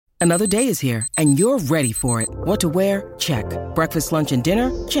Another day is here, and you're ready for it. What to wear? Check. Breakfast, lunch, and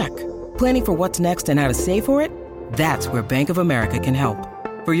dinner? Check. Planning for what's next and how to save for it? That's where Bank of America can help.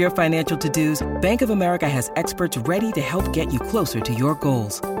 For your financial to-dos, Bank of America has experts ready to help get you closer to your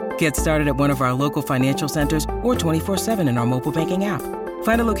goals. Get started at one of our local financial centers or 24/7 in our mobile banking app.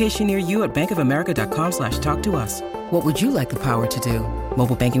 Find a location near you at bankofamerica.com/talktous. What would you like the power to do?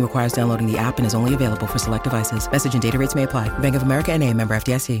 Mobile banking requires downloading the app and is only available for select devices. Message and data rates may apply. Bank of America N.A., member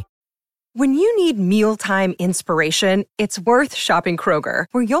FDIC. When you need mealtime inspiration, it's worth shopping Kroger,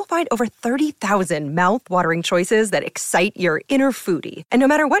 where you'll find over 30,000 mouth-watering choices that excite your inner foodie. And no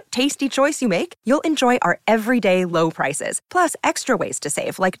matter what tasty choice you make, you'll enjoy our everyday low prices, plus extra ways to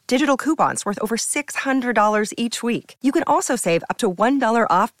save, like digital coupons worth over $600 each week. You can also save up to $1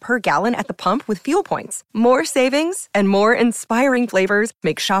 off per gallon at the pump with fuel points. More savings and more inspiring flavors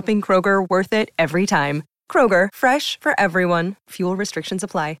make shopping Kroger worth it every time. Kroger, fresh for everyone. Fuel restrictions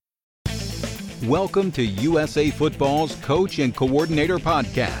apply. Welcome to USA Football's Coach and Coordinator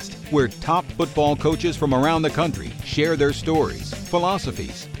Podcast, where top football coaches from around the country share their stories,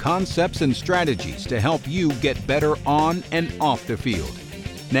 philosophies, concepts, and strategies to help you get better on and off the field.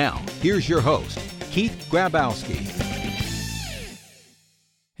 Now, here's your host, Keith Grabowski.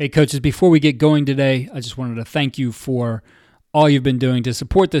 Hey, coaches, before we get going today, I just wanted to thank you for all you've been doing to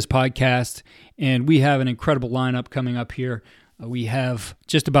support this podcast, and we have an incredible lineup coming up here. We have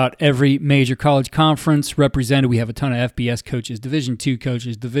just about every major college conference represented. We have a ton of FBS coaches, Division II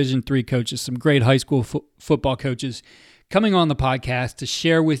coaches, Division III coaches, some great high school football coaches coming on the podcast to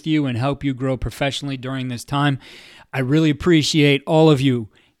share with you and help you grow professionally during this time. I really appreciate all of you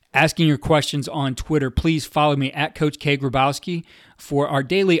asking your questions on Twitter. Please follow me at Coach K. Grabowski for our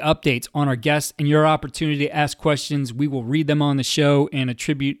daily updates on our guests and your opportunity to ask questions. We will read them on the show and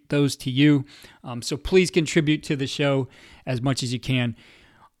attribute those to you. So please contribute to the show as much as you can.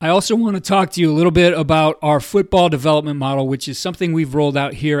 I also want to talk to you a little bit about our football development model, which is something we've rolled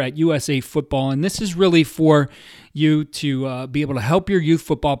out here at USA Football. And this is really for you to be able to help your youth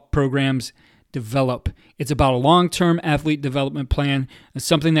football programs develop. It's about a long-term athlete development plan. It's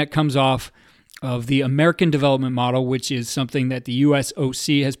something that comes off of the American Development Model, which is something that the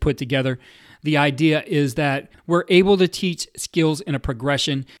USOC has put together. The idea is that we're able to teach skills in a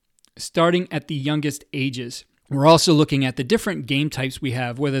progression starting at the youngest ages. We're also looking at the different game types we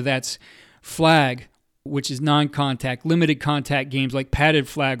have, whether that's flag, which is non-contact, limited contact games like padded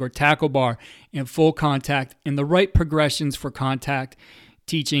flag or tackle bar, and full contact, and the right progressions for contact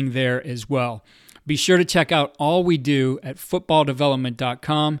teaching there as well. Be sure to check out all we do at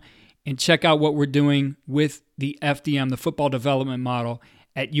footballdevelopment.com and check out what we're doing with the FDM, the football development model,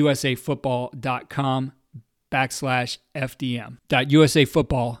 at usafootball.com/FDM.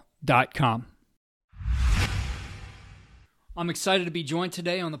 usafootball.com. I'm excited to be joined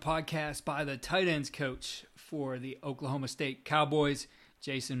today on the podcast by the tight ends coach for the Oklahoma State Cowboys,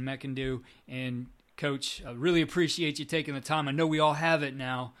 Jason McIndoe. And Coach, I really appreciate you taking the time. I know we all have it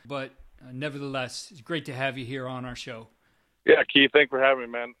now, but nevertheless, it's great to have you here on our show. Yeah, Keith, thanks for having me,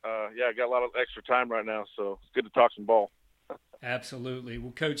 man. I got a lot of extra time right now, so it's good to talk some ball. Absolutely.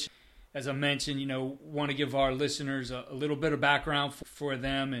 Well, Coach, as I mentioned, want to give our listeners a little bit of background for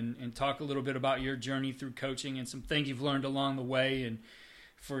them and talk a little bit about your journey through coaching and some things you've learned along the way. And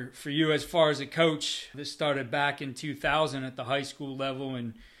for you, as far as a coach, this started back in 2000 at the high school level,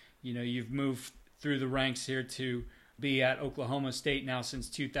 and you've moved through the ranks here to be at Oklahoma State now since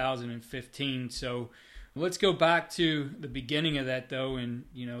 2015. So let's go back to the beginning of that, though, and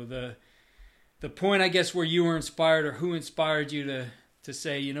the point, I guess, where you were inspired, or who inspired you to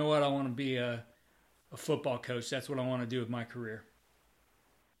say, you know what, I want to be a football coach. That's what I want to do with my career.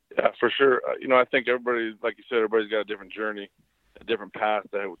 Yeah, for sure. I think everybody, like you said, everybody's got a different journey, a different path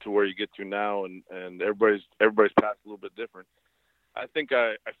to where you get to now, and everybody's path is a little bit different. I think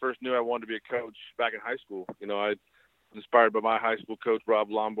I first knew I wanted to be a coach back in high school. I was inspired by my high school coach, Rob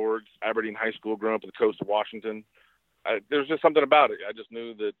Lomborg, Aberdeen High School, growing up on the coast of Washington. There was just something about it. I just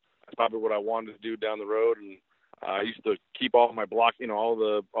knew that that's probably what I wanted to do down the road, and I used to keep all my all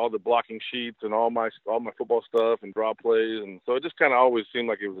the blocking sheets and all my football stuff and draw plays, and so it just kind of always seemed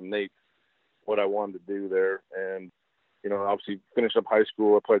like it was innate what I wanted to do there. And obviously finished up high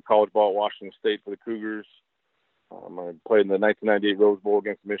school. I played college ball at Washington State for the Cougars. I played in the 1998 Rose Bowl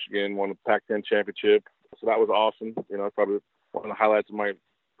against Michigan, won the Pac-10 championship. So that was awesome. Probably one of the highlights of my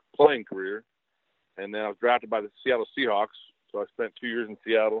playing career. And then I was drafted by the Seattle Seahawks. So I spent 2 years in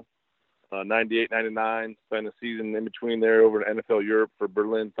Seattle, 98, 99, spent a season in between there over in NFL Europe for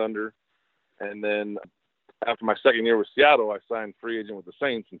Berlin Thunder. And then after my second year with Seattle, I signed free agent with the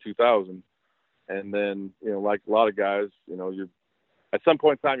Saints in 2000. And then, like a lot of guys, you're at some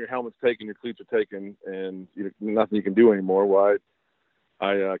point in time, your helmet's taken, your cleats are taken, and nothing you can do anymore. Well,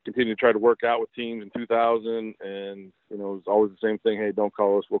 I continued to try to work out with teams in 2000, and it was always the same thing. Hey, don't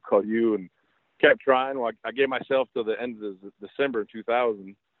call us, we'll call you, and kept trying. Well, I gave myself till the end of December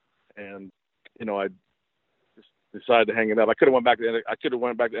 2000, and I just decided to hang it up. I could have went back to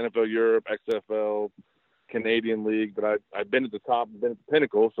NFL Europe, XFL, Canadian League, but I'd been at the top, been at the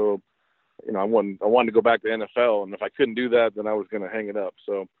pinnacle, so I wanted to go back to NFL, and if I couldn't do that, then I was going to hang it up.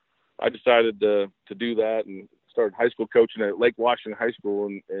 So I decided to do that and started high school coaching at Lake Washington High School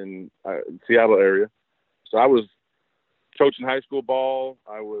in Seattle area. So I was coaching high school ball.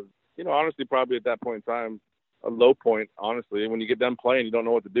 I was, honestly, probably at that point in time, a low point, honestly. When you get done playing, you don't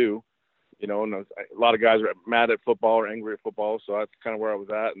know what to do, and a lot of guys are mad at football or angry at football. So that's kind of where I was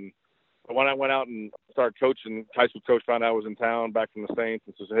at. And when I went out and started coaching, high school coach found out I was in town back from the Saints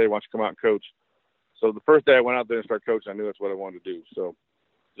and said, hey, why don't you come out and coach? So the first day I went out there and started coaching, I knew that's what I wanted to do. So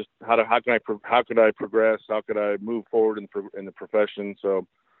just how could I progress? How could I move forward in the profession? So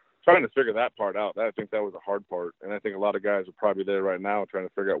trying to figure that part out. I think that was the hard part. And I think a lot of guys are probably there right now trying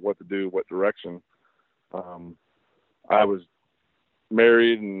to figure out what to do, what direction. I was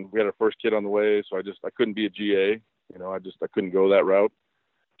married and we had our first kid on the way. So I couldn't be a GA. I couldn't go that route.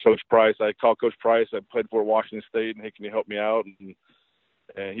 Coach Price, I called Coach Price. I played for Washington State, and hey, can you help me out? And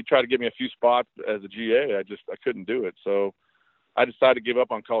he tried to give me a few spots as a GA. I couldn't do it. So I decided to give up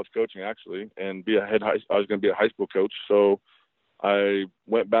on college coaching actually, and I was going to be a high school coach. So I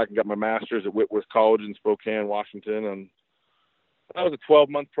went back and got my master's at Whitworth College in Spokane, Washington, and that was a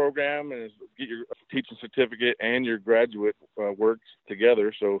 12-month program, and get your teaching certificate and your graduate work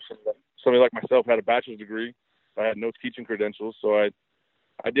together. So somebody like myself had a bachelor's degree. I had no teaching credentials, so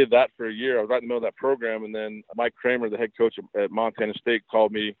I did that for a year. I was right in the middle of that program, and then Mike Kramer, the head coach at Montana State,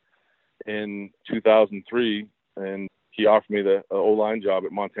 called me in 2003, and he offered me the O-line job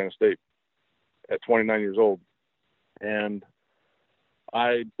at Montana State at 29 years old. And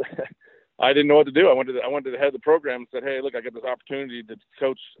I didn't know what to do. I went to the head of the program and said, hey, look, I got this opportunity to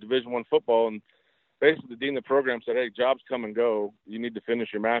coach Division I football. And basically the dean of the program said, hey, jobs come and go. You need to finish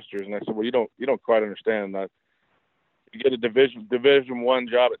your master's. And I said, well, you don't quite understand that. You get a Division I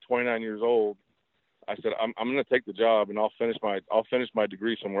job at 29 years old. I said, I'm going to take the job and I'll finish my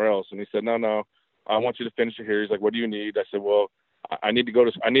degree somewhere else. And he said, no, I want you to finish it here. He's like, what do you need? I said, well, I need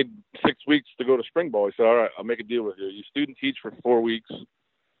 6 weeks to go to spring ball. He said, all right, I'll make a deal with you. You student teach for 4 weeks.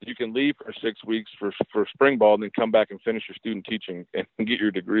 You can leave for 6 weeks for spring ball and then come back and finish your student teaching and get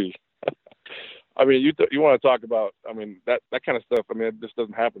your degree. I mean, you want to talk about, that kind of stuff. It just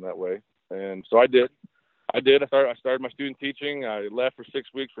doesn't happen that way. And so I did. I started my student teaching. I left for 6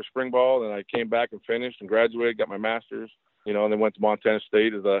 weeks for spring ball, and I came back and finished and graduated, got my master's, and then went to Montana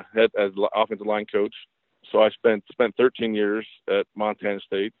State as offensive line coach. So I spent 13 years at Montana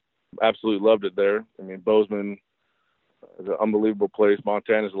State. Absolutely loved it there. Bozeman is an unbelievable place.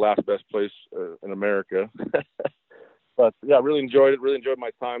 Montana is the last best place in America. But yeah, I really enjoyed it. Really enjoyed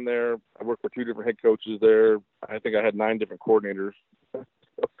my time there. I worked for 2 different head coaches there. I think I had 9 different coordinators.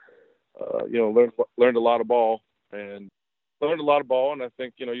 Learned a lot of ball, and I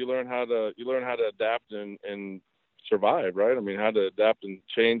think you learn how to adapt and survive, right? How to adapt and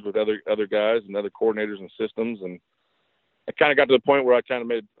change with other guys and other coordinators and systems. And I kind of got to the point where I kind of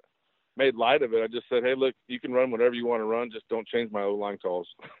made light of it. I just said, hey, look, you can run whatever you want to run, just don't change my O-line calls.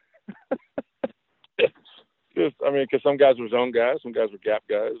 Because some guys were zone guys, some guys were gap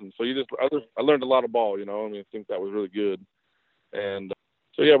guys, and so I learned a lot of ball. I think that was really good. And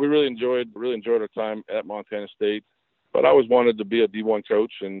so yeah, we really enjoyed our time at Montana State. But I always wanted to be a D1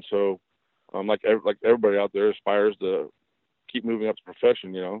 coach, and so like everybody out there aspires to keep moving up the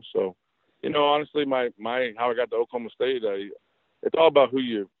profession. So honestly, my how I got to Oklahoma State, it's all about who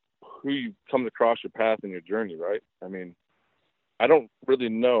you come across your path in your journey, right? I don't really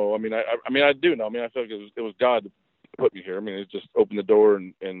know. I do know. I feel like it was God that put me here. It just opened the door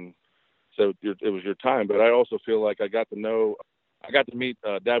and said it was your time. But I also feel like I got to meet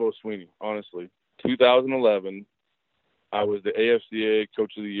Dabo Swinney, honestly. 2011, I was the AFCA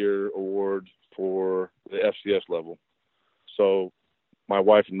Coach of the Year award for the FCS level. So my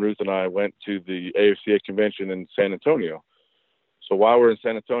wife and Ruth and I went to the AFCA convention in San Antonio. So while we're in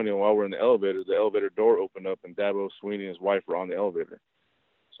San Antonio, while we're in the elevator door opened up, and Dabo Swinney and his wife were on the elevator.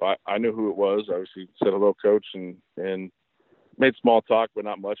 So I knew who it was. I obviously said hello, Coach, and made small talk, but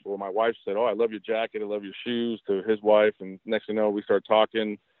not much. But when my wife said, oh, I love your jacket, I love your shoes, to his wife, and next thing you know, we started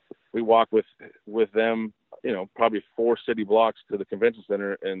talking. We walked with them, probably 4 city blocks to the convention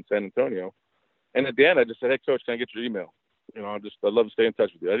center in San Antonio. And at the end, I just said, hey, Coach, can I get your email? I'd love to stay in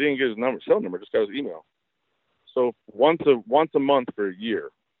touch with you. I didn't get his cell number, just got his email. So once a month for a year,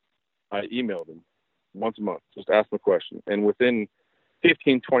 I emailed him once a month, just ask him a question. And within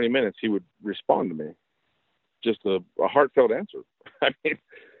 15, 20 minutes, he would respond to me. Just a heartfelt answer. I mean,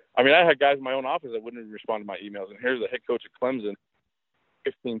 I had guys in my own office that wouldn't even respond to my emails. And here's the head coach at Clemson,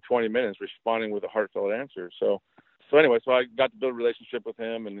 15, 20 minutes responding with a heartfelt answer. So anyway, so I got to build a relationship with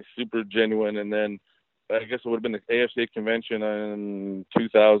him, and he's super genuine. And then I guess it would have been the AFC convention in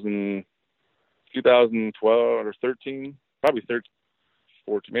 2012 or 13, probably 13,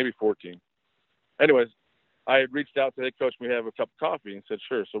 14, maybe 14. Anyways, I had reached out to, hey, coach, can we have a cup of coffee? And said,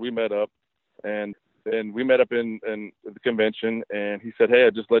 sure. So we met up, and we met up in the convention, and he said, hey,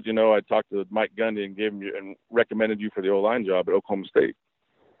 I just let you know I talked to Mike Gundy and gave him and recommended you for the O-line job at Oklahoma State.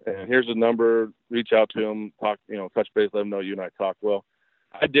 And here's his number. Reach out to him, talk, touch base, let him know you and I talked. Well,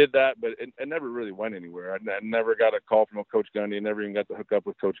 I did that, but it never really went anywhere. I never got a call from Coach Gundy. I never even got to hook up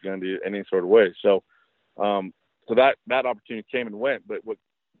with Coach Gundy in any sort of way. So that opportunity came and went. But what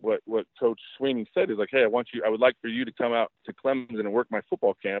Coach Sweeney said is like, hey, I would like for you to come out to Clemson and work my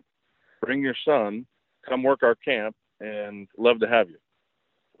football camp. Bring your son, come work our camp, and love to have you.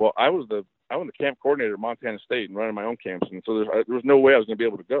 Well, I was the camp coordinator at Montana State and running my own camps, and so there was no way I was going to be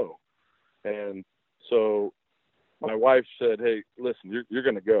able to go. And so my wife said, hey, listen, you're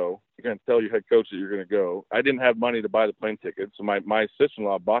going to go. You're going to tell your head coach that you're going to go. I didn't have money to buy the plane tickets, so my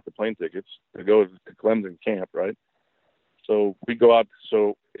sister-in-law bought the plane tickets to go to Clemson camp, right? So we go out.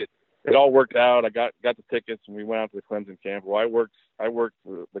 So it all worked out. I got the tickets, and we went out to the Clemson camp. Well, I worked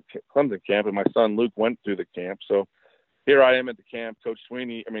the Clemson camp, and my son Luke went through the camp. So here I am at the camp. Coach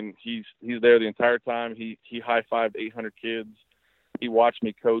Sweeney, I mean, he's there the entire time. He high-fived 800 kids. He watched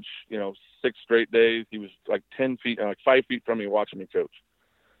me coach, 6 straight days. He was like 5 feet from me watching me coach.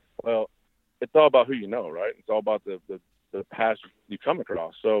 Well, it's all about who you know, right? It's all about the paths you come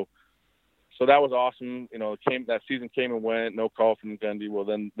across. So that was awesome. That season came and went. No call from Gundy. Well,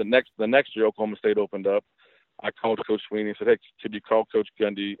 then the next year, Oklahoma State opened up. I called Coach Sweeney and said, hey, could you call Coach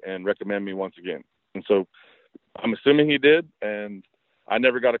Gundy and recommend me once again? And so I'm assuming he did. And I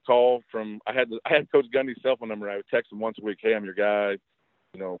never got a call from. I had Coach Gundy's cell phone number. I would text him once a week. Hey, I'm your guy.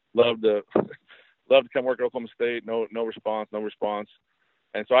 Love to come work at Oklahoma State. No response.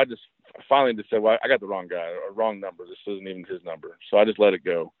 And so I just finally just said, well, I got the wrong guy or wrong number. This isn't even his number. So I just let it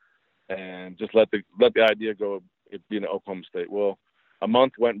go, and just let the idea go of it being at Oklahoma State. Well, a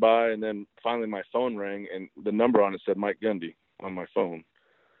month went by, and then finally my phone rang, and the number on it said Mike Gundy on my phone.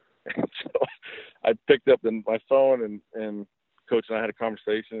 And so I picked up my phone, and Coach and I had a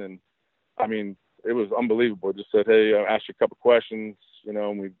conversation, and I mean, it was unbelievable. Just said, hey, I asked you a couple questions,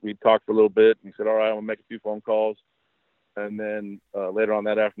 and we talked for a little bit, and he said, all right, I'm gonna make a few phone calls. And then later on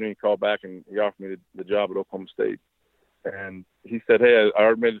that afternoon, he called back and he offered me the job at Oklahoma State. And he said, hey, I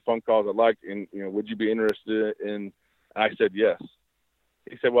already made the phone calls I like, and would you be interested in? I said yes.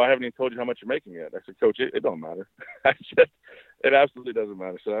 He said, well, I haven't even told you how much you're making yet. I said, Coach, it don't matter. I said, it absolutely doesn't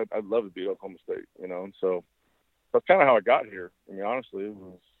matter. So I'd love to be at Oklahoma State, And so that's kind of how I got here. I mean, honestly, it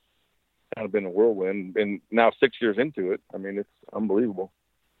was kind of been a whirlwind. And now 6 years into it, I mean, it's unbelievable.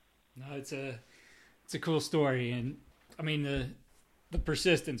 No, it's a cool story. And I mean, the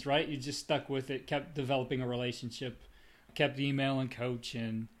persistence, right? You just stuck with it, kept developing a relationship, kept emailing Coach,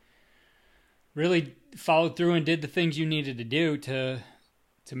 and really followed through and did the things you needed to do to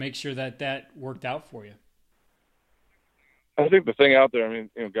make sure that worked out for you. I think the thing out there, I mean,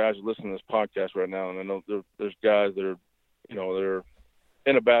 guys are listening to this podcast right now, and I know there's guys that are, they're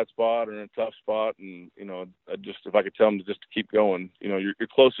in a bad spot or in a tough spot, and if I could tell them to keep going, you're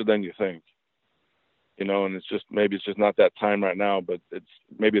closer than you think. And maybe it's just not that time right now, but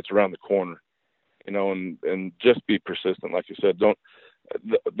maybe it's around the corner, and just be persistent. Like you said,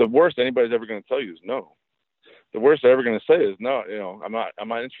 the worst anybody's ever going to tell you is no. The worst they're ever going to say is no, I'm not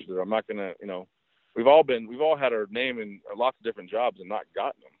interested. I'm not going to, we've all had our name in lots of different jobs and not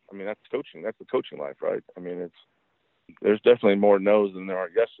gotten them. I mean, that's coaching. That's the coaching life, right? I mean, there's definitely more no's than there are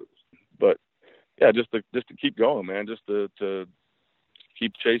yeses, but yeah, just to keep going, man, just to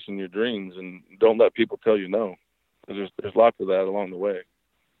keep chasing your dreams and don't let people tell you no. There's lots of that along the way.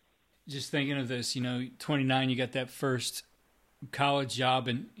 Just thinking of this, 29, you got that first college job,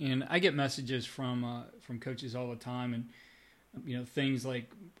 and I get messages from coaches all the time, and things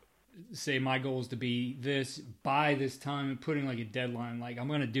like, say my goal is to be this by this time, and putting like a deadline, like I'm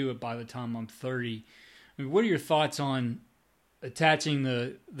going to do it by the time I'm 30. I mean, what are your thoughts on attaching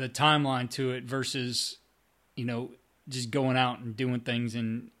the timeline to it versus just going out and doing things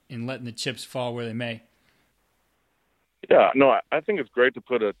and letting the chips fall where they may? Yeah, no, I think it's great to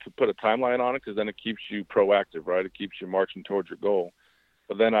put a timeline on it, because then it keeps you proactive, right? It keeps you marching towards your goal.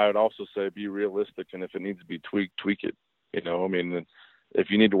 But then I would also say be realistic, and if it needs to be tweaked, tweak it. You know, I mean, if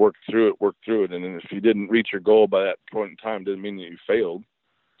you need to work through it, work through it. And then if you didn't reach your goal by that point in time, doesn't mean that you failed.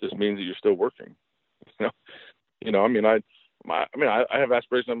 It just means that you're still working. I mean, I have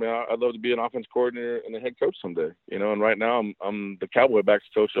aspirations. I mean, I'd love to be an offense coordinator and a head coach someday. You know, and right now I'm the Cowboy backs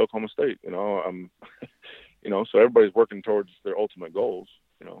coach at Oklahoma State. You know, so everybody's working towards their ultimate goals.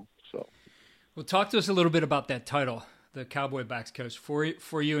 You know, so. Well, talk to us a little bit about that title, the Cowboy backs coach,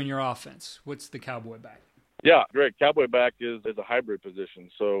 for you and your offense. What's the Cowboy back? Yeah, great. Cowboy back is a hybrid position.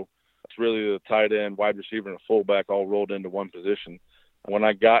 So it's really the tight end, wide receiver, and a fullback all rolled into one position. When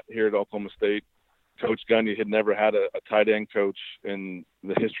I got here at Oklahoma State, Coach Gundy had never had a tight end coach in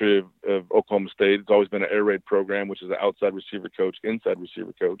the history of Oklahoma State. It's always been an air raid program, which is an outside receiver coach, inside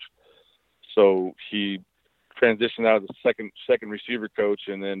receiver coach. So he transitioned out as a second receiver coach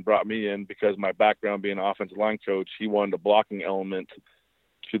and then brought me in because my background being an offensive line coach, he wanted a blocking element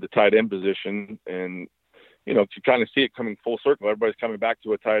to the tight end position. And, you know, to kind of see it coming full circle, everybody's coming back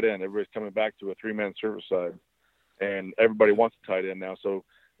to a tight end. Everybody's coming back to a three-man service side. And everybody wants a tight end now. So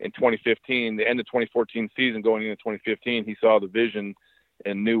in 2015, the end of 2014 season going into 2015, he saw the vision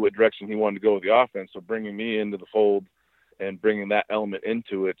and knew what direction he wanted to go with the offense. So bringing me into the fold and bringing that element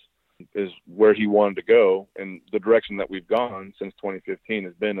into it is where he wanted to go. And the direction that we've gone since 2015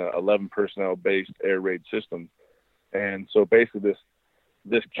 has been a 11 personnel based air raid system. And so basically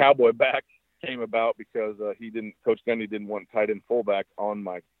this Cowboy back came about because Coach Gundy didn't want tight end fullback on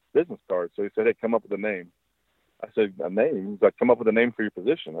my business card. So he said, hey, come up with a name. I said, a name? He's like, come up with a name for your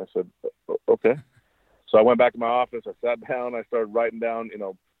position. I said, okay. So I went back to my office. I sat down. I started writing down, you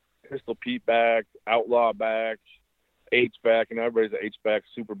know, Pistol Pete back, Outlaw back, H back. You know, everybody's an H back,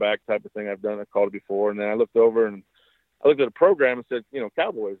 super back type of thing. I've done. I called it before. And then I looked over and I looked at the program and said, you know,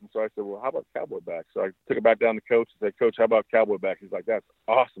 Cowboys. And so I said, well, how about Cowboy back? So I took it back down to Coach and said, Coach, how about Cowboy back? He's like, that's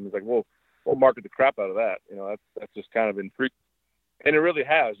awesome. He's like, well, we'll market the crap out of that. You know, that's just kind of intriguing. And it really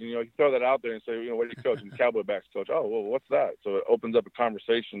has. You know, you throw that out there and say, you know, what do you coach? And Cowboy backs coach. Oh, well, what's that? So it opens up a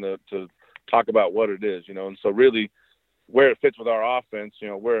conversation to talk about what it is, you know. And so really where it fits with our offense, you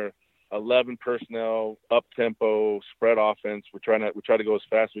know, we're 11 personnel, up-tempo, spread offense. We try to go as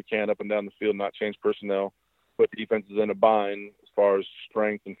fast as we can up and down the field, not change personnel, put defenses in a bind as far as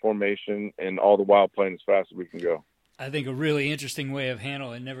strength and formation, and all the while playing as fast as we can go. I think a really interesting way of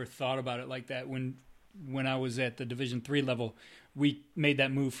handling. I never thought about it like that. When I was at the Division III level, we made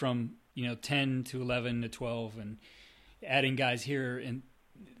that move from, you know, 10 to 11 to 12 and adding guys here and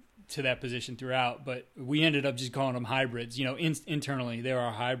to that position throughout. But we ended up just calling them hybrids. You know, internally there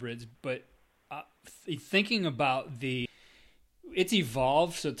are hybrids. But thinking about it's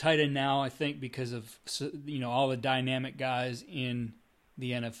evolved. So tight end now, I think, because of, you know, all the dynamic guys in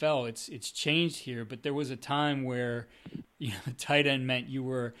the NFL, it's changed here. But there was a time where, you know, tight end meant you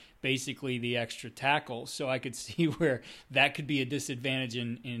were basically the extra tackle. So I could see where that could be a disadvantage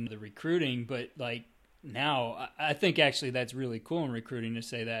in the recruiting. But like now, I think actually that's really cool in recruiting to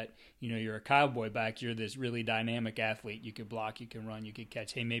say that, you know, you're a Cowboy back, you're this really dynamic athlete. You could block, you can run, you could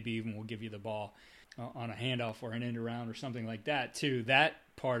catch. Hey, maybe even we'll give you the ball on a handoff or an end around or something like that too. That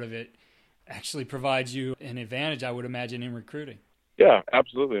part of it actually provides you an advantage, I would imagine, in recruiting. Yeah,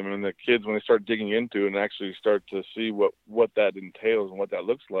 absolutely. I mean, the kids, when they start digging into it and actually start to see what that entails and what that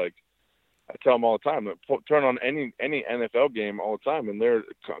looks like, I tell them all the time, turn on any NFL game all the time, and they're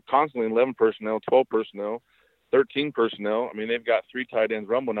constantly 11 personnel, 12 personnel, 13 personnel. I mean, they've got 3 tight ends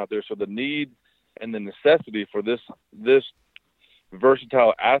rumbling out there. So the need and the necessity for this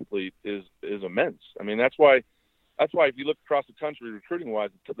versatile athlete is immense. I mean, that's why if you look across the country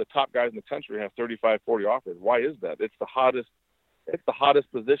recruiting-wise, the top guys in the country have 35, 40 offers. Why is that? It's the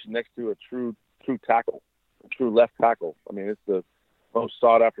hottest position next to a true tackle, a true left tackle. I mean, it's the most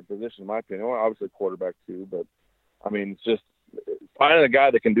sought-after position, in my opinion. Well, obviously quarterback too, but I mean, it's just finding a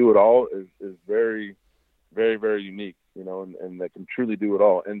guy that can do it all is very, very, very unique, you know, and that can truly do it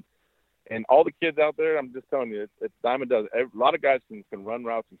all. And all the kids out there, I'm just telling you, it's dime a dozen. A lot of guys can run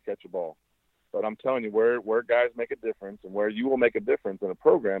routes and catch a ball. But I'm telling you, where guys make a difference and where you will make a difference in a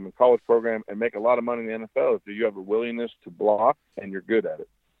program, in college program, and make a lot of money in the NFL is you have a willingness to block and you're good at it.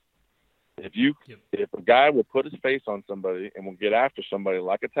 If a guy will put his face on somebody and will get after somebody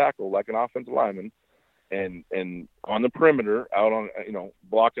like a tackle, like an offensive lineman, and on the perimeter, out on, you know,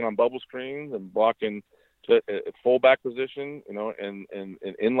 blocking on bubble screens and blocking to a fullback position, you know, and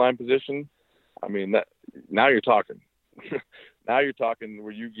inline position, I mean, now you're talking. Now you're talking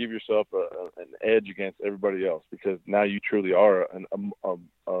where you give yourself an edge against everybody else, because now you truly are an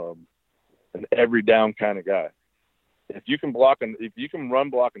every down kind of guy. If you can run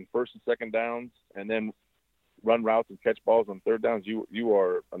block in first and second downs, and then run routes and catch balls on third downs, you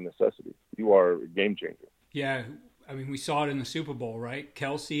are a necessity. You are a game changer. Yeah, I mean, we saw it in the Super Bowl, right?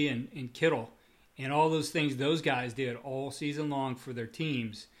 Kelsey and Kittle and all those things those guys did all season long for their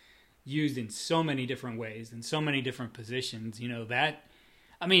teams, used in so many different ways and so many different positions. You know, that,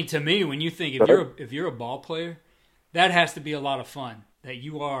 I mean, to me, when you think if you're a ball player, that has to be a lot of fun, that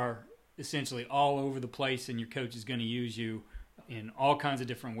you are essentially all over the place and your coach is going to use you in all kinds of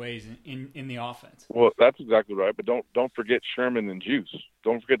different ways in the offense. Well, that's exactly right. But don't forget Sherman and Juice.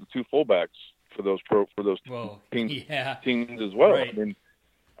 Don't forget the two fullbacks for those teams as well. Right.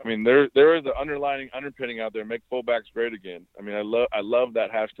 I mean, there is an underpinning out there. Make fullbacks great again. I mean, I love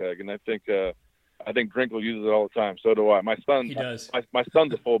that hashtag, and I think Drinkle uses it all the time. So do I. My son, he does. My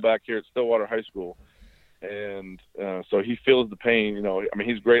son's a fullback here at Stillwater High School, and so he feels the pain. You know, I mean,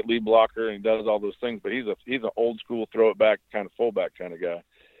 he's a great lead blocker and he does all those things, but he's an old school throw it back kind of fullback kind of guy.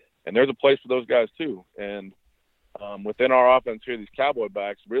 And there's a place for those guys too. And within our offense here, these Cowboy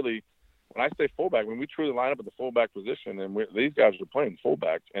backs really. When I say fullback, when we truly line up at the fullback position, and these guys are playing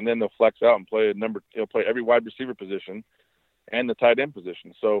fullback, and then they'll flex out and play play every wide receiver position and the tight end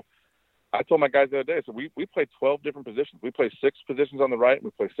position. So I told my guys the other day, so we play 12 different positions. We play 6 positions on the right, and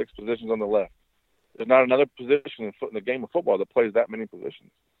we play 6 positions on the left. There's not another position in the game of football that plays that many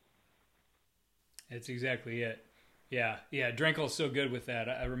positions. That's exactly it. Yeah. Drinkle's so good with that.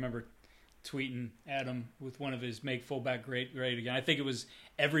 I remember tweeting at him with one of his make fullback great again. I think it was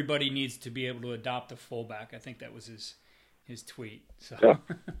everybody needs to be able to adopt a fullback. I think that was his tweet. So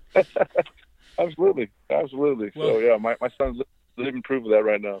yeah. Absolutely. Well, so yeah, my son's living proof of that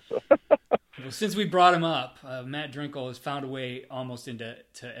right now. So well, since we brought him up, Matt Drinkle has found a way almost into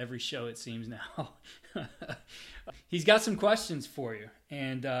every show, it seems now. He's got some questions for you,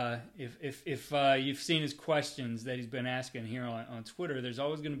 and if you've seen his questions that he's been asking here on Twitter, there's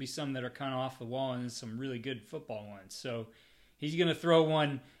always going to be some that are kind of off the wall and some really good football ones. So he's going to throw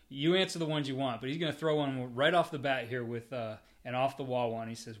one. You answer the ones you want, but he's going to throw one right off the bat here with an off the wall one.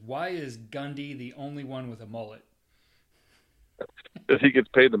 He says, "Why is Gundy the only one with a mullet?" Because he gets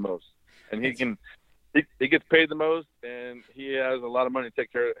paid the most, and he gets paid the most, and he has a lot of money to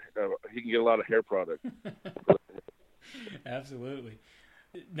take care of. He can get a lot of hair product. Absolutely.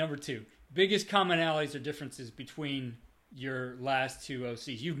 Number 2, biggest commonalities or differences between your last 2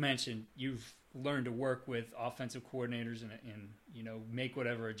 OCs. You've mentioned you've learned to work with offensive coordinators and make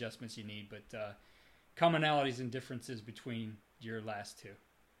whatever adjustments you need, but commonalities and differences between your last 2.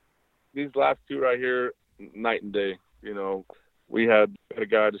 These last 2 right here, night and day. You know, we had a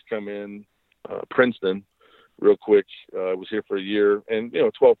guy just come in, Princeton, real quick. Was here for a year, and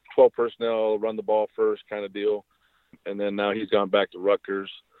 12 personnel, run the ball first kind of deal. And then now he's gone back to Rutgers.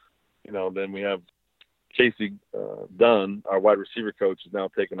 Then we have Casey Dunn, our wide receiver coach, is now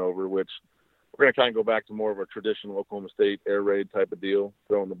taking over, which we're going to kind of go back to more of a traditional Oklahoma State air raid type of deal,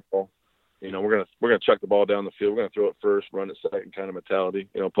 throwing the ball. We're going to chuck the ball down the field. We're going to throw it first, run it second kind of mentality.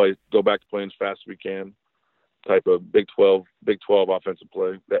 Go back to playing as fast as we can. Type of Big 12 offensive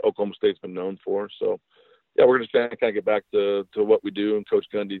play that Oklahoma State's been known for. So, yeah, we're just going to kind of get back to what we do in Coach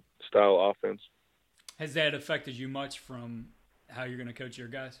Gundy style offense. Has that affected you much from how you're going to coach your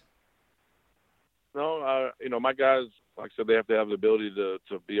guys? No, my guys, like I said, they have to have the ability to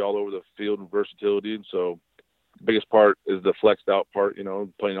be all over the field and versatility. And so the biggest part is the flexed out part,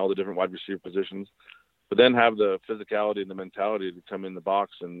 playing all the different wide receiver positions. But then have the physicality and the mentality to come in the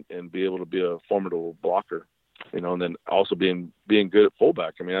box and be able to be a formidable blocker. And then also being good at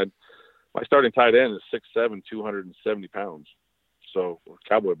fullback. I mean, my starting tight end is 6'7", 270 pounds. So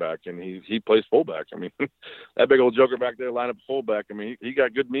Cowboy back, and he plays fullback. I mean, that big old joker back there, line up fullback. I mean, he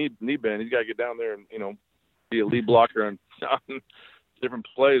got good knee bend. He's got to get down there and be a lead blocker on different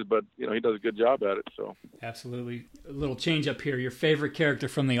plays. But he does a good job at it. So absolutely, a little change up here. Your favorite character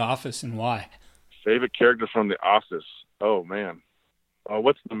from The Office and why? Favorite character from The Office? Oh man,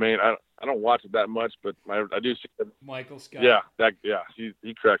 what's the main? I don't watch it that much, but I do see it. Michael Scott. Yeah,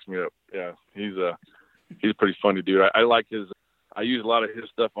 he cracks me up. Yeah, he's a pretty funny dude. I like his. I use a lot of his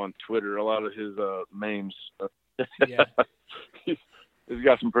stuff on Twitter, a lot of his memes. Yeah. He's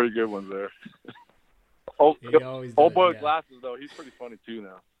got some pretty good ones there. Old boy glasses, though, he's pretty funny too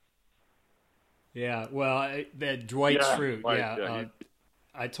now. Yeah, well, that Dwight Schrute,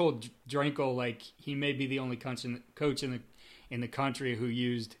 I told Drinkle, he may be the only coach in the country who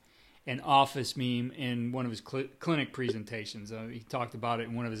used an Office meme in one of his clinic presentations. He talked about it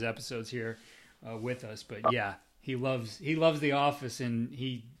in one of his episodes here with us, but yeah. He loves The Office, and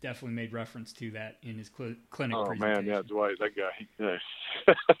he definitely made reference to that in his clinic presentation. Oh, man, yeah, Dwight, that guy.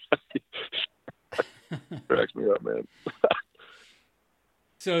 He cracks me up, man.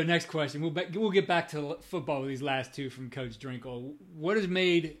 So next question, we'll get back to football with these last two from Coach Drinkle. What has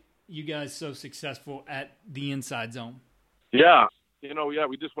made you guys so successful at the inside zone? Yeah,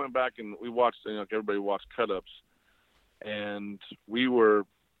 we just went back and we watched. Everybody watched cut-ups, and we were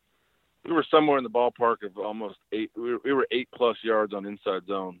somewhere in the ballpark of almost 8. We were 8+ yards on inside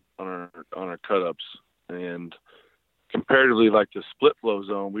zone on our cut-ups, and comparatively, like the split flow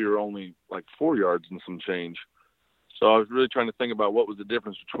zone, we were only like 4 yards and some change. So I was really trying to think about what was the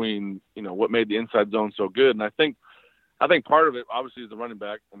difference between, what made the inside zone so good. And I think part of it obviously is the running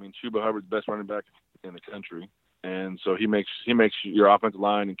back. I mean, Chuba Hubbard's the best running back in the country. And so he makes your offensive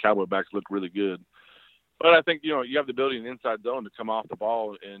line and Cowboy backs look really good. But I think, you have the ability in the inside zone to come off the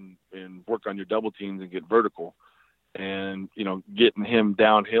ball and work on your double teams and get vertical. And, getting him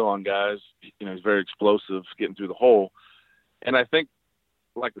downhill on guys, he's very explosive getting through the hole. And I think,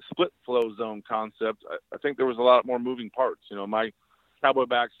 like the split flow zone concept, I think there was a lot more moving parts. My Cowboy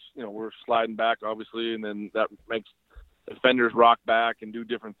backs, were sliding back, obviously, and then that makes defenders rock back and do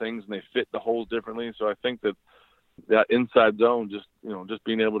different things, and they fit the holes differently. So I think that inside zone, just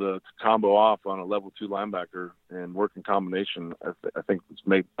being able to combo off on a level 2 linebacker and work in combination, I think it's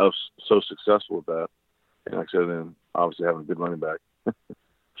made us so successful with that. And like I said, then obviously having a good running back.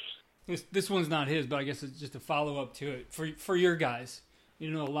 This one's not his, but I guess it's just a follow-up to it. For your guys, a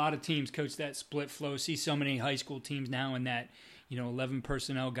lot of teams coach that split flow. See so many high school teams now in that, 11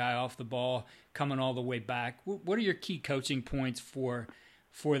 personnel guy off the ball coming all the way back. What are your key coaching points for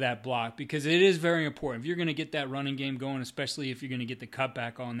that block? Because it is very important. If you're going to get that running game going, especially if you're going to get the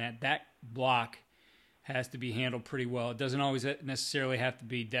cutback on that block has to be handled pretty well. It doesn't always necessarily have to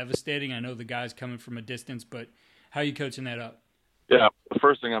be devastating. I know the guy's coming from a distance, but how are you coaching that up? Yeah, the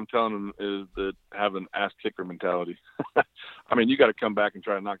first thing I'm telling them is that have an ass kicker mentality. I mean, you got to come back and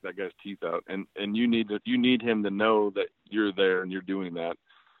try to knock that guy's teeth out, and you need him to know that you're there and you're doing that,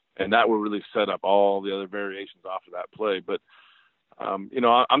 and that will really set up all the other variations off of that play. But I'm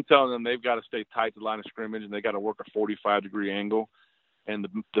telling them they've got to stay tight to the line of scrimmage, and they got to work a 45-degree angle. And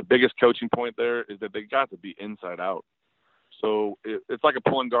the biggest coaching point there is that they got to be inside out. So it's like a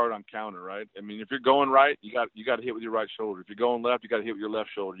pulling guard on counter, right? I mean, if you're going right, you got to hit with your right shoulder. If you're going left, you got to hit with your left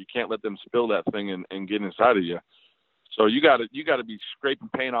shoulder. You can't let them spill that thing and get inside of you. So you got to be scraping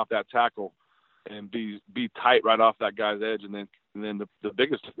paint off that tackle and be tight right off that guy's edge. And then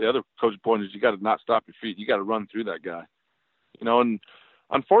the other coaching point is you got to not stop your feet. You got to run through that guy. And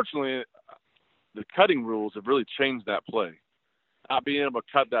unfortunately, the cutting rules have really changed that play. Not being able to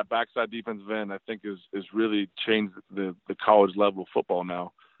cut that backside defensive end, I think, is really changed the college level of football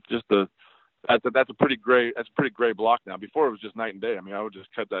now. Just that's a pretty great block now. Before it was just night and day. I mean, I would just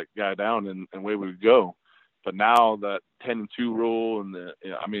cut that guy down and away we would go. But now that 10-2 rule and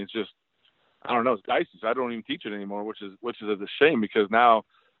it's just, I don't know, it's dicey. So I don't even teach it anymore, which is a shame, because now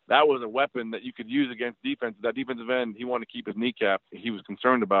that was a weapon that you could use against defense. That defensive end, he wanted to keep his kneecap. He was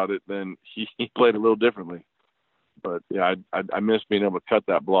concerned about it. Then he played a little differently. But, yeah, I miss being able to cut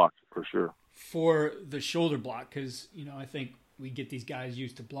that block for sure. For the shoulder block, because, I think we get these guys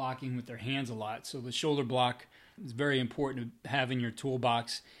used to blocking with their hands a lot. So the shoulder block is very important to have in your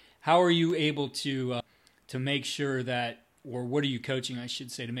toolbox. How are you able to make sure that, or what are you coaching, I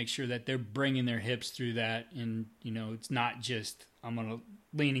should say, to make sure that they're bringing their hips through that and, it's not just I'm going to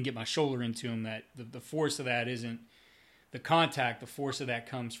lean and get my shoulder into them, that the force of that isn't the contact. The force of that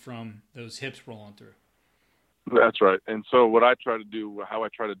comes from those hips rolling through. That's right. And so what I try to do, how I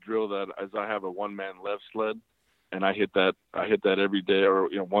try to drill that, is I have a one-man left sled, and I hit that every day, or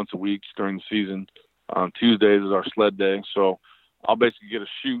once a week during the season. On Tuesdays is our sled day, so I'll basically get a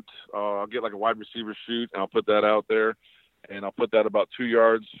chute. I'll get like a wide receiver chute, and I'll put that out there, and I'll put that about 2.5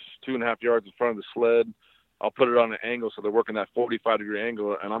 yards in front of the sled. I'll put it on an angle so they're working that 45-degree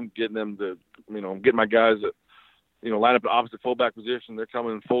angle, and I'm getting them to, I'm getting my guys that, line up in opposite fullback position. They're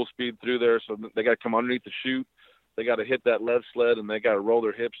coming in full speed through there, so they got to come underneath the chute. They got to hit that left sled, and they got to roll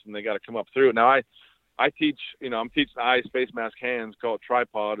their hips, and they got to come up through it. Now, I teach, I'm teaching eyes, face mask, hands, called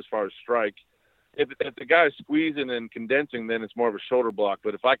tripod as far as strike. If the guy is squeezing and condensing, then it's more of a shoulder block.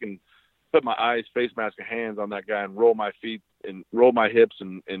 But if I can put my eyes, face mask, and hands on that guy and roll my feet and roll my hips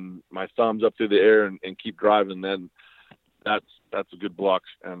and my thumbs up through the air and keep driving, then that's a good block,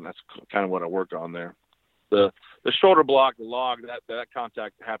 and that's kind of what I work on there. The shoulder block, the log, that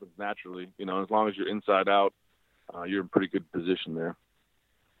contact happens naturally. As long as you're inside out, you're in pretty good position there.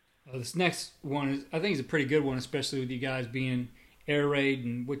 This next one I think is a pretty good one, especially with you guys being air raid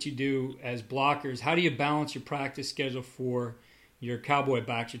and what you do as blockers. How do you balance your practice schedule for your cowboy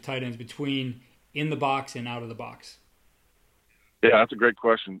backs, your tight ends, between in the box and out of the box? Yeah, that's a great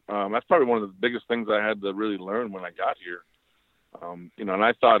question. That's probably one of the biggest things I had to really learn when I got here. And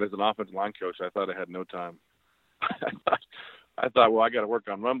I thought as an offensive line coach, I thought I had no time. I thought, well, I got to work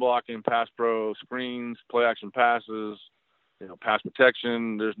on run blocking, pass pro, screens, play action passes, pass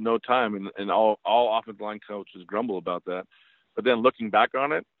protection. There's no time, and all offensive line coaches grumble about that. But then looking back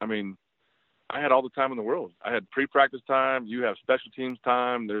on it, I mean, I had all the time in the world. I had pre-practice time. You have special teams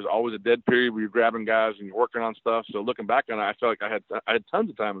time. There's always a dead period where you're grabbing guys and you're working on stuff. So looking back on it, I felt like I had tons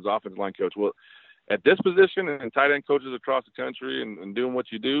of time as offensive line coach. Well, at this position and tight end coaches across the country and doing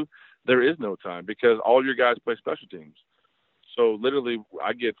what you do, there is no time because all your guys play special teams. So literally,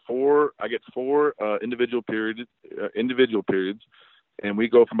 I get four individual periods, and we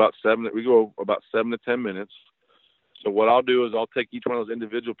go about 7 to 10 minutes. So what I'll do is I'll take each one of those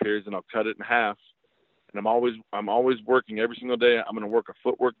individual periods and I'll cut it in half. And I'm always working every single day. I'm going to work a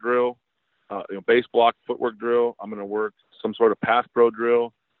footwork drill, base block footwork drill. I'm going to work some sort of pass pro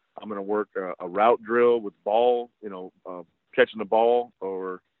drill. I'm going to work a route drill with ball, catching the ball,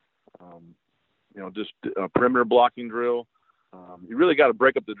 or just a perimeter blocking drill. You really got to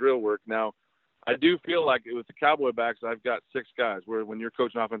break up the drill work. Now, I do feel like with the Cowboy backs, I've got 6 guys, where when you're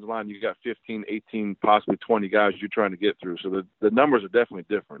coaching offensive line, you got 15, 18, possibly 20 guys you're trying to get through. So the numbers are definitely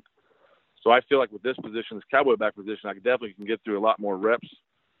different. So I feel like with this position, this Cowboy back position, I definitely can get through a lot more reps.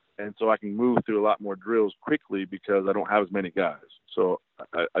 And so I can move through a lot more drills quickly because I don't have as many guys. So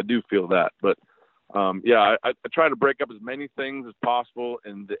I do feel that. But, I try to break up as many things as possible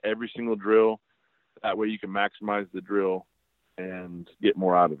in every single drill. That way you can maximize the drill and get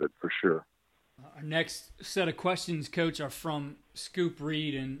more out of it for sure. Our next set of questions, Coach, are from Scoop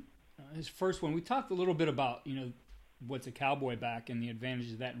Reed. And his first one, we talked a little bit about, what's a Cowboy back and the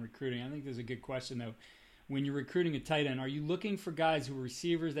advantages of that in recruiting. I think there's a good question, though. When you're recruiting a tight end, are you looking for guys who are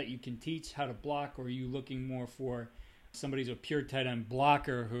receivers that you can teach how to block, or are you looking more for somebody who's a pure tight end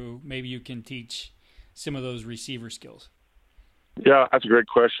blocker who maybe you can teach some of those receiver skills? Yeah, that's a great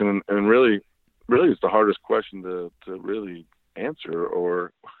question. And really it's the hardest question to really answer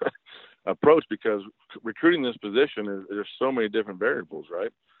or approach, because recruiting this position there's so many different variables,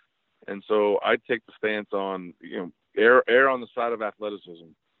 right? And so I take the stance on, err on the side of athleticism.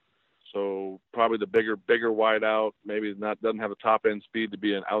 So probably the bigger wide out, maybe doesn't have a top end speed to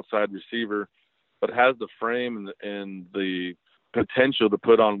be an outside receiver, but has the frame and the potential to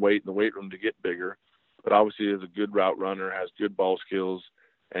put on weight in the weight room to get bigger. But obviously is a good route runner, has good ball skills,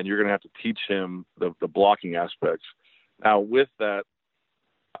 and you're going to have to teach him the blocking aspects. Now with that,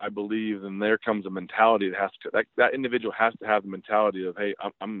 I believe then there comes a mentality that individual has to have the mentality of, hey,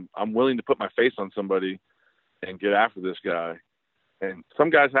 I'm willing to put my face on somebody and get after this guy. And some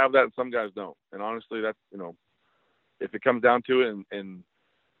guys have that and some guys don't. And honestly, that's, if it comes down to it and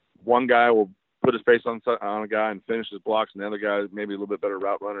one guy will put his face on a guy and finish his blocks, and the other guy is maybe a little bit better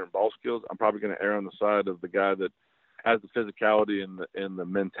route runner and ball skills, I'm probably going to err on the side of the guy that has the physicality and the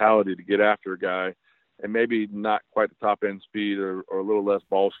mentality to get after a guy, and maybe not quite the top end speed or a little less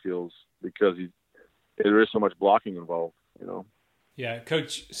ball skills, because there is so much blocking involved, Yeah,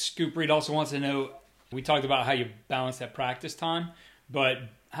 Coach Scoop Reed also wants to know, we talked about how you balance that practice time, but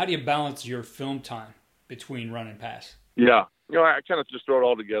how do you balance your film time between run and pass? Yeah. I kind of just throw it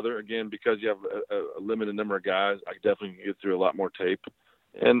all together, again, because you have a limited number of guys. I definitely can get through a lot more tape.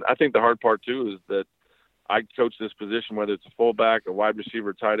 And I think the hard part, too, is that I coach this position, whether it's a fullback, a wide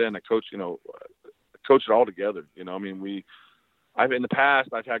receiver, tight end, I coach, coach it all together. In the past,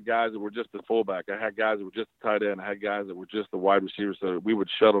 I've had guys that were just the fullback. I had guys that were just the tight end. I had guys that were just the wide receiver. So we would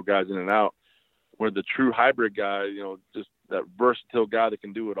shuttle guys in and out. Where the true hybrid guy, just that versatile guy that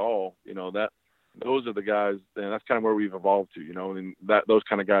can do it all, those are the guys, and that's kind of where we've evolved to, and those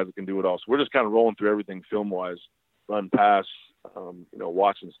kind of guys that can do it all. So we're just kind of rolling through everything film-wise, run, pass,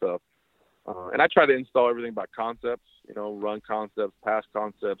 watching stuff. And I try to install everything by concepts, run concepts, pass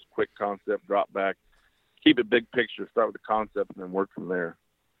concepts, quick concept, drop back. Keep it big picture, start with the concept, and then work from there.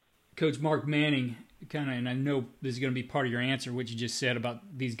 Coach Mark Manning, and I know this is going to be part of your answer, what you just said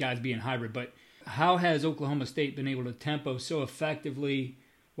about these guys being hybrid, but how has Oklahoma State been able to tempo so effectively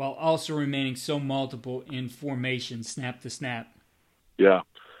while also remaining so multiple in formation, snap to snap? Yeah,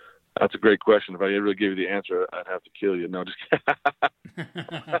 that's a great question. If I ever give you the answer, I'd have to kill you. No, just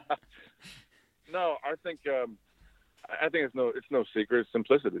no. I think it's no secret. It's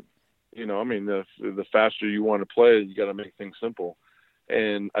simplicity. The faster you want to play, you got to make things simple.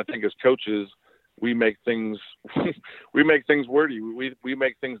 And I think as coaches, we make things wordy. We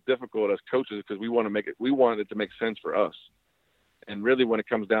make things difficult as coaches because we want it to make sense for us. And really, when it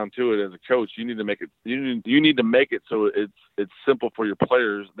comes down to it, as a coach, you need to make it. You need to make it so it's simple for your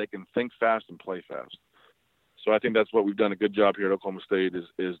players. They can think fast and play fast. So I think that's what we've done a good job here at Oklahoma State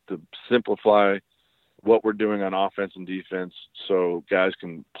is to simplify what we're doing on offense and defense so guys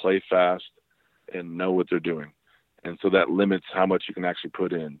can play fast and know what they're doing. And so that limits how much you can actually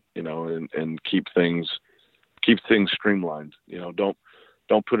put in, and keep things streamlined.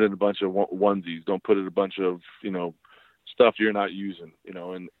 Don't put in a bunch of onesies. Don't put in a bunch of, stuff you're not using,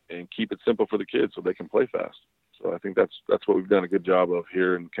 and keep it simple for the kids so they can play fast. So I think that's what we've done a good job of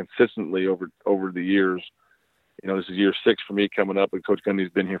here, and consistently over the years. This is year 6 for me coming up, and Coach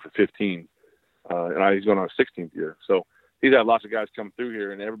Gundy's been here for 15, and he's going on his 16th year. So he's had lots of guys come through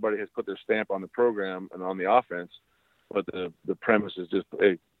here, and everybody has put their stamp on the program and on the offense. But the premise is just,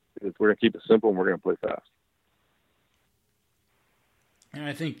 hey, we're going to keep it simple and we're going to play fast. And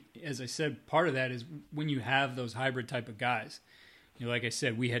I think, as I said, part of that is when you have those hybrid type of guys. Like I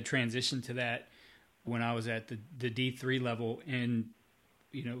said, we had transitioned to that when I was at the D3 level, and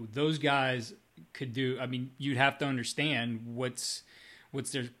those guys could do. I mean, you'd have to understand what's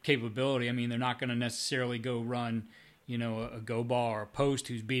their capability. I mean, they're not going to necessarily go run, a go ball or a post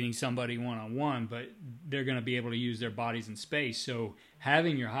who's beating somebody one-on-one, but they're going to be able to use their bodies in space. So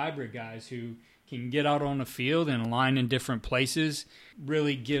having your hybrid guys who can get out on the field and align in different places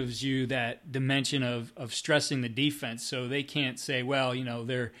really gives you that dimension of stressing the defense. So they can't say, well,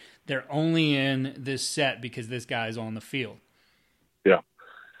 they're only in this set because this guy's on the field. Yeah.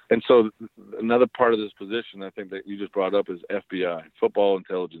 And so another part of this position I think that you just brought up is FBI, football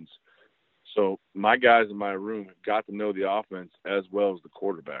intelligence. So my guys in my room have got to know the offense as well as the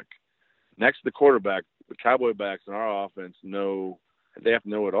quarterback. Next to the quarterback, the Cowboy backs in our offense they have to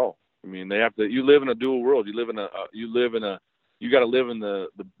know it all. I mean, they have to. You live in a dual world. You got to live in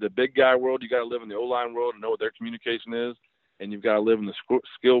the big guy world. You got to live in the O-line world and know what their communication is, and you've got to live in the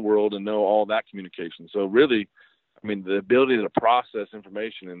skill world and know all that communication. So really, I mean, the ability to process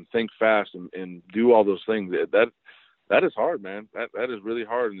information and think fast and do all those things, that is hard, man. That is really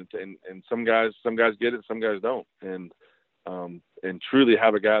hard, and some guys get it, some guys don't, and truly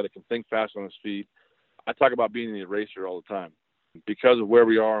have a guy that can think fast on his feet. I talk about being the eraser all the time because of where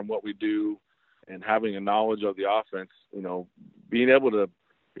we are and what we do, and having a knowledge of the offense. Being able to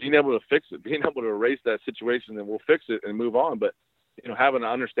fix it, being able to erase that situation, and we'll fix it and move on. But having an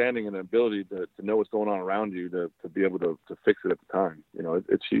understanding and an ability to know what's going on around you to be able to fix it at the time,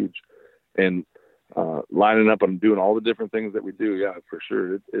 it's huge. And lining up and doing all the different things that we do, yeah, for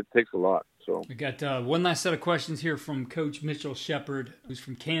sure, it takes a lot. So we got one last set of questions here from Coach Mitchell Shepard, who's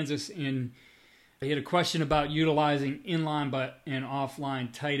from Kansas, and he had a question about utilizing inline and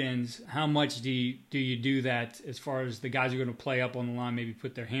offline tight ends. How much do you do that as far as the guys who are going to play up on the line, maybe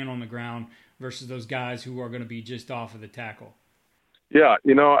put their hand on the ground, versus those guys who are going to be just off of the tackle? Yeah,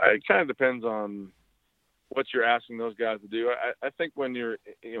 it kind of depends on what you're asking those guys to do. I think when you're,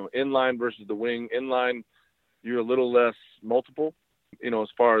 inline versus the wing, inline, you're a little less multiple, as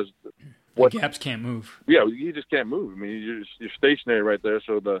far as what gaps can't move. Yeah, you just can't move. I mean, you're stationary right there.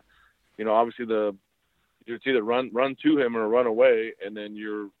 So obviously it's either run to him or run away, and then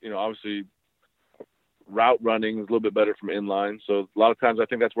you're, obviously route running is a little bit better from inline. So a lot of times I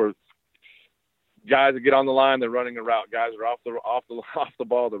think that's where guys that get on the line, they're running a route. Guys are off the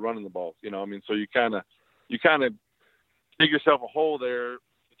ball, they're running the ball. So you kind of dig yourself a hole there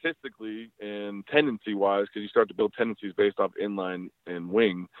statistically and tendency wise, because you start to build tendencies based off inline and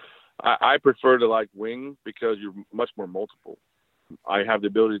wing. I prefer to like wing because you're much more multiple. I have the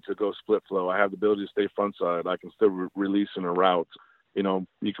ability to go split flow. I have the ability to stay front side. I can still release in a route. You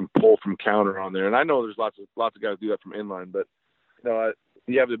can pull from counter on there. And I know there's lots of guys do that from inline, but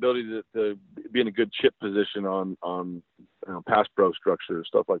you have the ability to be in a good chip position on pass pro structure,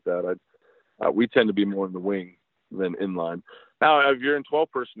 stuff like that. We tend to be more in the wing than inline. Now, if you're in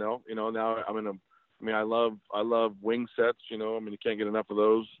 12 personnel, now I love wing sets. You can't get enough of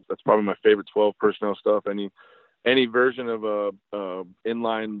those. That's probably my favorite 12 personnel stuff. Any version of a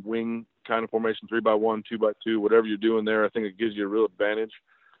inline wing kind of formation, 3x1, 2x2, whatever you're doing there, I think it gives you a real advantage.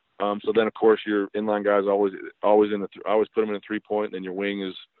 So then, of course, your inline guys always put them in a 3-point, and then your wing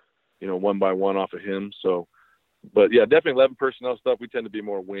is, 1x1 off of him. So, but yeah, definitely 11 personnel stuff. We tend to be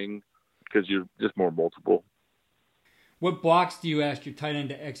more wing because you're just more multiple. What blocks do you ask your tight end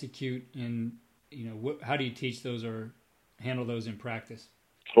to execute, and how do you teach those or handle those in practice?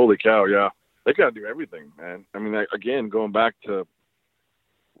 Holy cow, yeah. They got to do everything, man. I mean, again, going back to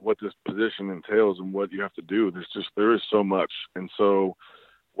what this position entails and what you have to do, there is so much. And so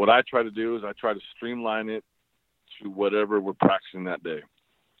what I try to do is I try to streamline it to whatever we're practicing that day.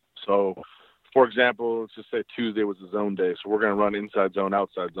 So, for example, let's just say Tuesday was a zone day. So we're going to run inside zone,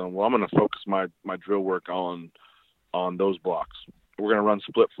 outside zone. Well, I'm going to focus my drill work on those blocks. We're going to run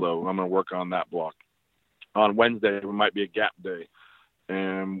split flow. I'm going to work on that block. On Wednesday, it might be a gap day.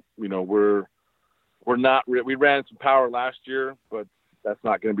 And, we ran some power last year, but that's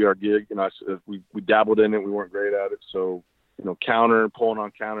not going to be our gig. We dabbled in it. We weren't great at it. So, counter, pulling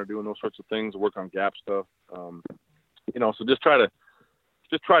on counter, doing those sorts of things, work on gap stuff. So just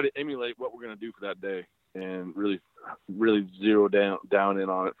try to emulate what we're going to do for that day and really zero down in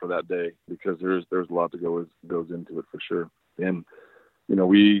on it for that day, because there's a lot that goes into it for sure. And,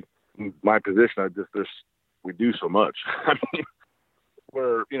 my position, we do so much. I mean,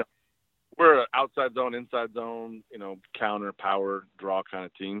 we're an outside zone, inside zone, counter, power, draw kind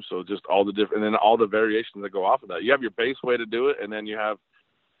of team. So just all the different, and then all the variations that go off of that. You have your base way to do it, and then you have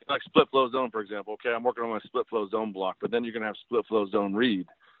like split flow zone, for example. Okay, I'm working on my split flow zone block, but then you're going to have split flow zone read.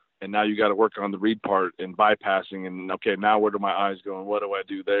 And now you got to work on the read part and bypassing. And okay, now where do my eyes go and what do I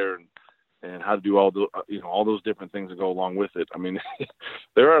do there? And how to do all those different things that go along with it. I mean,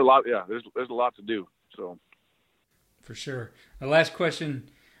 there are a lot. Yeah, there's a lot to do. So, for sure. The last question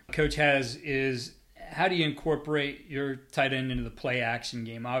Coach has is, how do you incorporate your tight end into the play action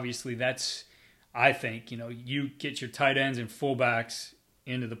game? Obviously, that's, I think, you get your tight ends and fullbacks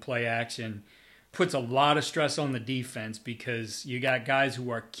into the play action, puts a lot of stress on the defense, because you got guys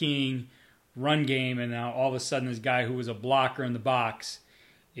who are keying run game, and now all of a sudden this guy who was a blocker in the box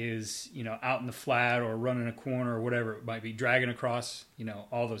is, out in the flat or running a corner or whatever it might be, dragging across,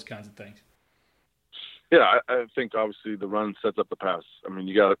 all those kinds of things. Yeah, I think obviously the run sets up the pass. I mean,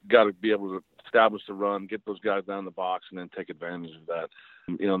 you got to be able to establish the run, get those guys down the box, and then take advantage of that.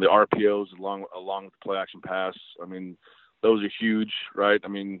 The RPOs along with the play action pass, I mean, those are huge, right? I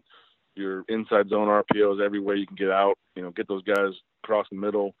mean, your inside zone RPOs every way you can get out, get those guys across the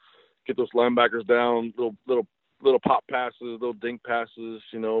middle, get those linebackers down, little pop passes, little dink passes,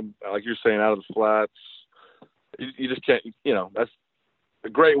 like you're saying, out of the flats. You just can't, that's a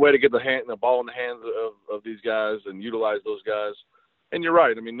great way to get the ball in the hands of these guys and utilize those guys. And you're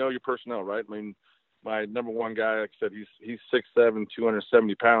right. I mean, know your personnel, right? I mean, my number one guy, like I said, he's 6'7",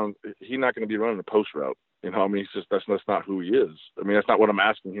 270 pounds. He's not going to be running a post route. I mean, that's not who he is. I mean, that's not what I'm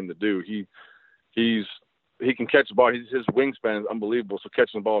asking him to do. He can catch the ball. His wingspan is unbelievable. So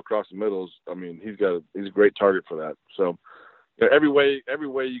catching the ball across the middle is, I mean, he's a great target for that. So every way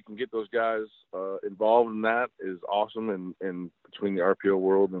you can get those guys involved in that is awesome. And between the RPO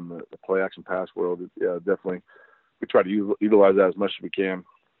world and the play action pass world, yeah, definitely we try to utilize that as much as we can,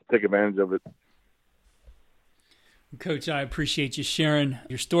 take advantage of it. Coach, I appreciate you sharing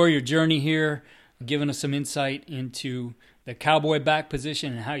your story, your journey here, giving us some insight into the cowboy back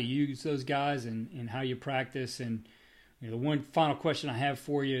position and how you use those guys and how you practice. And the one final question I have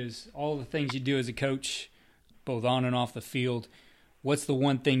for you is, all the things you do as a coach, both on and off the field, what's the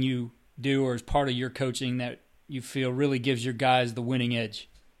one thing you do or is part of your coaching that you feel really gives your guys the winning edge?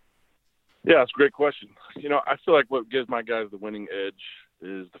 Yeah, it's a great question. I feel like what gives my guys the winning edge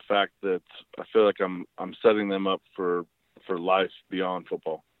is the fact that I feel like I'm setting them up for life beyond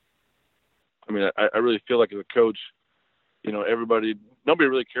football. I mean, I really feel like as a coach, nobody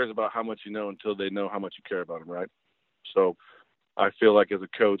really cares about how much you know until they know how much you care about them, right? So I feel like as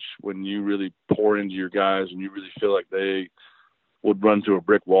a coach, when you really pour into your guys and you really feel like they would run through a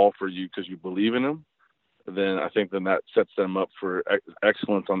brick wall for you because you believe in them, then I think that sets them up for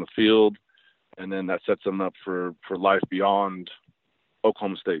excellence on the field, and then that sets them up for life beyond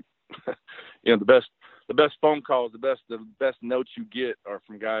Oklahoma State. The best phone calls, the best notes you get are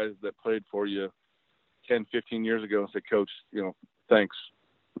from guys that played for you 10, 15 years ago and say, Coach, thanks.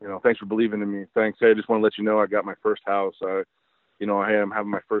 Thanks for believing in me. Thanks. Hey, I just want to let you know I got my first house. Hey, I'm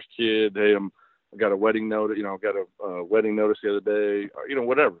having my first kid. Hey, I got a wedding notice. I got a wedding notice the other day.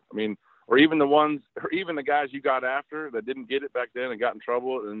 Whatever. I mean, or even the guys you got after that didn't get it back then and got in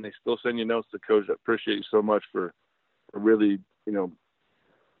trouble, and they still send you notes to Coach. I appreciate you so much for really,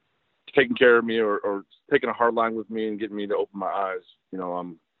 taking care of me or taking a hard line with me and getting me to open my eyes.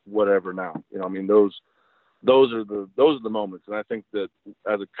 I'm whatever now. I mean, those are the moments. And I think that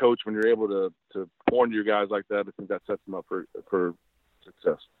as a coach, when you're able to pour into your guys like that, I think that sets them up for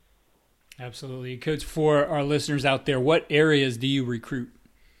success. Absolutely. Coach, for our listeners out there, what areas do you recruit?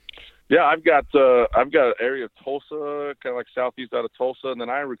 Yeah, I've got an area of Tulsa, kind of like southeast out of Tulsa, and then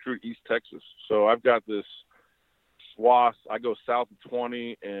I recruit East Texas. So I've got this swath. I go south of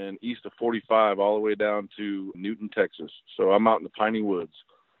 20 and east of 45 all the way down to Newton, Texas. So I'm out in the piney woods,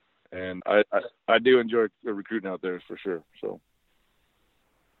 and I do enjoy recruiting out there for sure. So.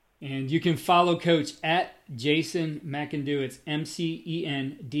 And you can follow Coach at Jason McIndoo. It's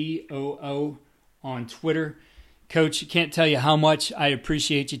MCENDOO on Twitter. Coach, can't tell you how much I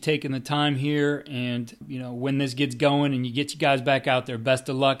appreciate you taking the time here. And, when this gets going and you get you guys back out there, best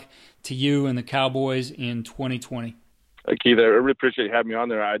of luck to you and the Cowboys in 2020. Keith, I really appreciate you having me on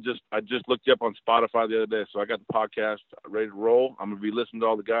there. I just looked you up on Spotify the other day, so I got the podcast ready to roll. I'm going to be listening to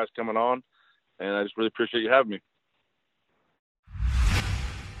all the guys coming on, and I just really appreciate you having me.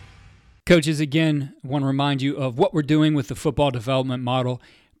 Coaches, again, I want to remind you of what we're doing with the football development model.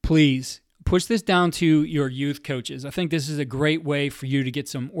 Please push this down to your youth coaches. I think this is a great way for you to get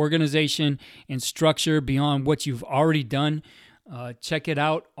some organization and structure beyond what you've already done. Check it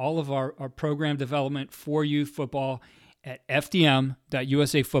out, all of our program development for youth football at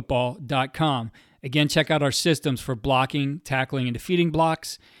fdm.usafootball.com. Again, check out our systems for blocking, tackling, and defeating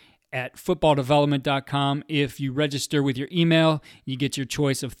blocks at footballdevelopment.com. If you register with your email, you get your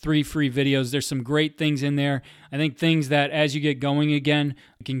choice of 3 free videos. There's some great things in there. I think things that as you get going again,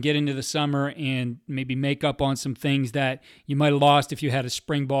 you can get into the summer and maybe make up on some things that you might have lost if you had a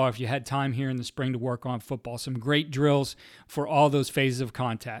spring ball, if you had time here in the spring to work on football. Some great drills for all those phases of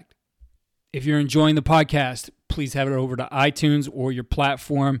contact. If you're enjoying the podcast, please head over to iTunes or your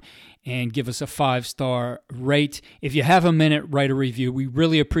platform and give us a 5-star rate. If you have a minute, write a review. We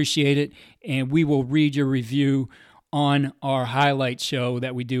really appreciate it, and we will read your review on our highlight show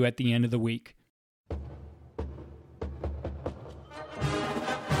that we do at the end of the week.